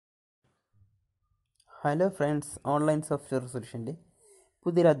Hello friends, online software സൊല്യൂഷൻ്റെ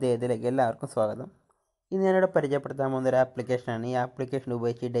പുതിയൊരു അധ്യായത്തിലേക്ക് എല്ലാവർക്കും സ്വാഗതം. ഇന്ന് ഞാനിവിടെ പരിചയപ്പെടുത്താൻ പോകുന്ന ഒരു ആപ്ലിക്കേഷനാണ്. ഈ ആപ്ലിക്കേഷൻ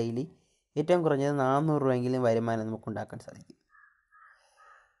ഉപയോഗിച്ച് ഡെയിലി ഏറ്റവും കുറഞ്ഞത് 400 രൂപയെങ്കിലും വരുമാനം നമുക്ക് ഉണ്ടാക്കാൻ സാധിക്കും.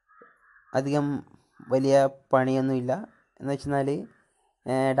 അധികം വലിയ പണിയൊന്നുമില്ല. എന്ന് വെച്ചാൽ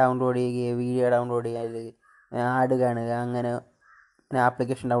ഡൗൺലോഡ് ചെയ്യുക, വീഡിയോ ഡൗൺലോഡ് ചെയ്യുക, ആഡ് കാണുക, അങ്ങനെ പിന്നെ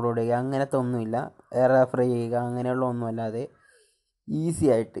ആപ്ലിക്കേഷൻ ഡൗൺലോഡ് ചെയ്യുക, അങ്ങനത്തെ ഒന്നുമില്ല. റെഫർ ചെയ്യുക, അങ്ങനെയുള്ള ഒന്നുമല്ലാതെ ഈസി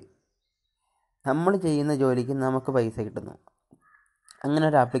ആയിട്ട് നമ്മൾ ചെയ്യുന്ന ജോലിക്ക് നമുക്ക് പൈസ കിട്ടുന്നു. അങ്ങനെ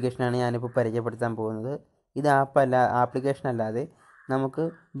ഒരു ആപ്ലിക്കേഷനാണ് ഞാനിപ്പോൾ പരിചയപ്പെടുത്താൻ പോകുന്നത്. ഇത് ആപ്ലിക്കേഷൻ അല്ലാതെ നമുക്ക്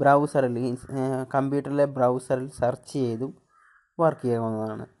ബ്രൗസറിൽ കമ്പ്യൂട്ടറിലെ ബ്രൗസറിൽ സെർച്ച് ചെയ്തും വർക്ക്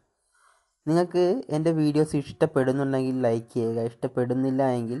ചെയ്യാവുന്നതാണ്. നിങ്ങൾക്ക് എൻ്റെ വീഡിയോസ് ഇഷ്ടപ്പെടുന്നുണ്ടെങ്കിൽ ലൈക്ക് ചെയ്യുക, ഇഷ്ടപ്പെടുന്നില്ല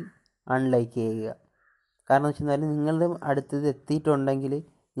എങ്കിൽ അൺലൈക്ക് ചെയ്യുക. കാരണം എന്ന് വെച്ചാൽ നിങ്ങളുടെ അടുത്തത് എത്തിയിട്ടുണ്ടെങ്കിൽ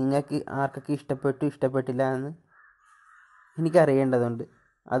നിങ്ങൾക്ക് ആർക്കൊക്കെ ഇഷ്ടപ്പെട്ടില്ല എന്ന് എനിക്കറിയേണ്ടതുണ്ട്.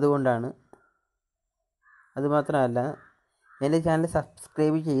 അതുകൊണ്ടാണ്. അതുമാത്രമല്ല, എൻ്റെ ചാനൽ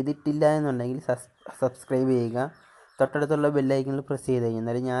സബ്സ്ക്രൈബ് ചെയ്തിട്ടില്ല എന്നുണ്ടെങ്കിൽ സബ്സ്ക്രൈബ് ചെയ്യുക. തൊട്ടടുത്തുള്ള ബെല്ലൈക്കണിൽ പ്രസ് ചെയ്ത്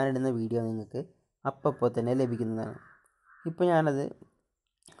കഴിഞ്ഞാൽ ഞാനിടുന്ന വീഡിയോ നിങ്ങൾക്ക് അപ്പോൾ തന്നെ ലഭിക്കുന്നതാണ്. ഇപ്പോൾ ഞാനത്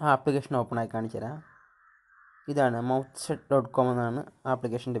ആപ്ലിക്കേഷൻ ഓപ്പണായി കാണിച്ചു തരാം. ഇതാണ് mouthset.com എന്നാണ്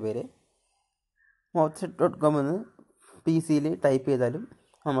ആപ്ലിക്കേഷൻ്റെ പേര്. mouthset.com എന്ന് PC-യിൽ ടൈപ്പ് ചെയ്താലും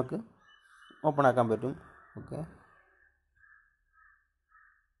നമുക്ക് ഓപ്പണാക്കാൻ പറ്റും. ഓക്കെ,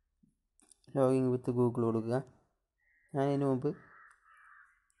 ലോഗിൻ വിത്ത് ഗൂഗിൾ കൊടുക്കുക. ഞാൻ ഇതിനു മുമ്പ്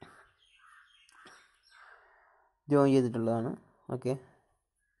ജോയിൻ ചെയ്തിട്ടുള്ളതാണ്. ഓക്കെ,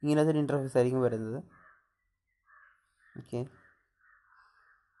 ഇങ്ങനത്തെ ഒരു ഇൻ്റർഫേസ് ആയിരിക്കും വരുന്നത്. ഓക്കെ,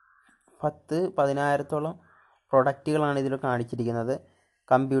 10,000-15,000-ഓളം പ്രൊഡക്റ്റുകളാണ് ഇതിൽ കാണിച്ചിരിക്കുന്നത്.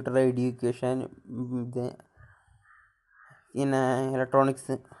 കമ്പ്യൂട്ടർ, എഡ്യൂക്കേഷൻ, പിന്നെ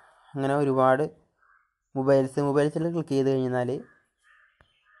ഇലക്ട്രോണിക്സ്, അങ്ങനെ ഒരുപാട് മൊബൈൽസിൽ ക്ലിക്ക് ചെയ്ത് കഴിഞ്ഞാൽ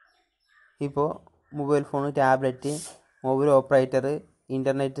ഇപ്പോൾ mobile phone, tablet, mobile operator,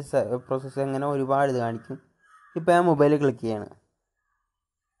 internet processor, അങ്ങനെ ഒരുപാട് ഇത് കാണിക്കും. ഇപ്പോൾ ഞാൻ മൊബൈലിൽ ക്ലിക്ക് ചെയ്യാണ്.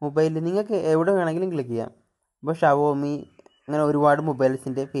 മൊബൈലിൽ നിങ്ങൾക്ക് എവിടെ വേണമെങ്കിലും ക്ലിക്ക് ചെയ്യാം. ഇപ്പോൾ ഷവോമി, അങ്ങനെ ഒരുപാട്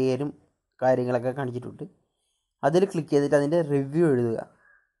മൊബൈൽസിൻ്റെ പേരും കാര്യങ്ങളൊക്കെ കാണിച്ചിട്ടുണ്ട്. അതിൽ ക്ലിക്ക് ചെയ്തിട്ട് അതിൻ്റെ റിവ്യൂ എഴുതുക.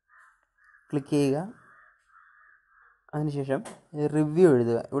 ക്ലിക്ക് ചെയ്യുക, അതിനുശേഷം റിവ്യൂ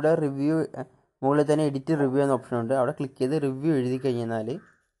എഴുതുക. ഇവിടെ റിവ്യൂ മുകളിൽ തന്നെ എഡിറ്റ് റിവ്യൂ എന്ന ഓപ്ഷൻ ഉണ്ട്. അവിടെ ക്ലിക്ക് ചെയ്ത് റിവ്യൂ എഴുതി കഴിഞ്ഞാൽ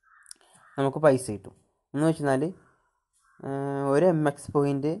നമുക്ക് പൈസ കിട്ടും. എന്ന് വെച്ചാൽ ഒരു MX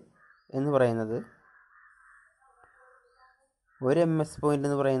പോയിൻ്റ് എന്ന് പറയുന്നത്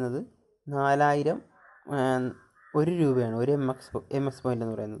 4000 1 രൂപയാണ്. ഒരു MX പോയിൻ്റ്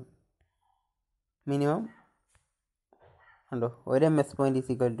എന്ന് പറയുന്നത് മിനിമം ഉണ്ടോ. ഒരു MX point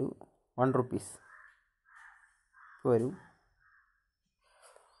is equal to 1 rupees വരും.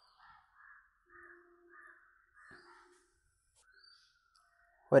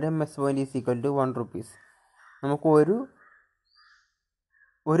 ഒരു MX point is equal to 1 rupees. നമുക്ക്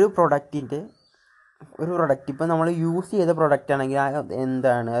ഒരു പ്രൊഡക്റ്റ് ഇപ്പോൾ നമ്മൾ യൂസ് ചെയ്ത പ്രൊഡക്റ്റ് ആണെങ്കിൽ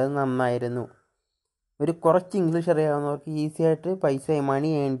എന്താണ് അത് നന്നായിരുന്നു, ഒരു കുറച്ച് ഇംഗ്ലീഷ് അറിയാവുന്നവർക്ക് ഈസി ആയിട്ട് മണി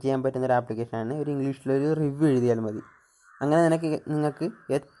ഏൺ ചെയ്യാൻ പറ്റുന്ന ഒരു ആപ്ലിക്കേഷനാണ്. ഒരു ഇംഗ്ലീഷിലൊരു റിവ്യൂ എഴുതിയാൽ മതി. അങ്ങനെ നിങ്ങൾക്ക്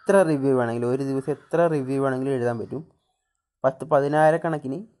എത്ര റിവ്യൂ വേണമെങ്കിലും, ഒരു ദിവസം എത്ര റിവ്യൂ വേണമെങ്കിലും എഴുതാൻ പറ്റും. 10,000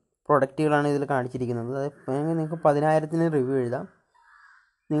 കണക്കിന് പ്രൊഡക്റ്റുകളാണ് ഇതിൽ കാണിച്ചിരിക്കുന്നത്. അത് നിങ്ങൾക്ക് 10,000-ന് റിവ്യൂ എഴുതാം.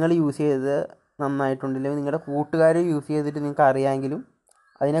 നിങ്ങൾ യൂസ് ചെയ്തത് നന്നായിട്ടുണ്ടെങ്കിൽ നിങ്ങളുടെ കൂട്ടുകാർ യൂസ് ചെയ്തിട്ട് നിങ്ങൾക്ക് അറിയാമെങ്കിലും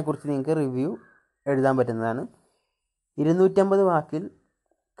അതിനെക്കുറിച്ച് നിങ്ങൾക്ക് റിവ്യൂ എഴുതാൻ പറ്റുന്നതാണ്. 250 വാക്കിൽ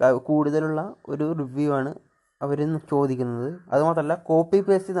കൂടുതലുള്ള ഒരു റിവ്യൂ ആണ് അവർ ചോദിക്കുന്നത്. അതുമാത്രമല്ല, കോപ്പി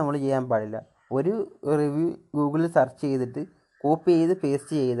പേസ്റ്റ് നമ്മൾ ചെയ്യാൻ പാടില്ല. ഒരു റിവ്യൂ ഗൂഗിളിൽ സെർച്ച് ചെയ്തിട്ട് കോപ്പി ചെയ്ത്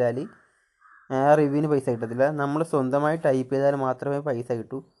പേസ്റ്റ് ചെയ്താൽ ആ റിവ്യൂവിന് പൈസ കിട്ടത്തില്ല. നമ്മൾ സ്വന്തമായി ടൈപ്പ് ചെയ്താൽ മാത്രമേ പൈസ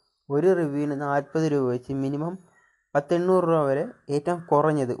കിട്ടൂ. ഒരു റിവ്യൂവിന് 40 രൂപ വെച്ച് മിനിമം 1,800 രൂപ വരെ, ഏറ്റവും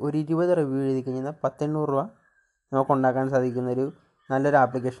കുറഞ്ഞത് ഒരു 20 റിവ്യൂ എഴുതി കഴിഞ്ഞാൽ 1,800 രൂപ നമുക്ക് ഉണ്ടാക്കാൻ സാധിക്കുന്നൊരു നല്ലൊരു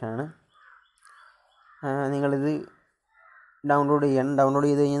ആപ്ലിക്കേഷനാണ്. നിങ്ങളിത് ഡൗൺലോഡ് ചെയ്യണം. ഡൗൺലോഡ്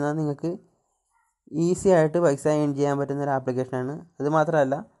ചെയ്ത് കഴിഞ്ഞാൽ നിങ്ങൾക്ക് ഈസി ആയിട്ട് പൈസ ഏൺ ചെയ്യാൻ പറ്റുന്ന ഒരു ആപ്ലിക്കേഷനാണ്.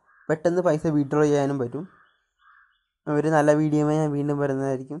 അതുമാത്രമല്ല, പെട്ടെന്ന് പൈസ വിഡ്രോ ചെയ്യാനും പറ്റും. ഒരു നല്ല വീഡിയോയുമായി ഞാൻ വീണ്ടും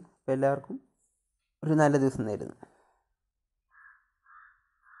വരുന്നതായിരിക്കും. അപ്പോൾ എല്ലാവർക്കും ഒരു നല്ല ദിവസം നേരുന്നു.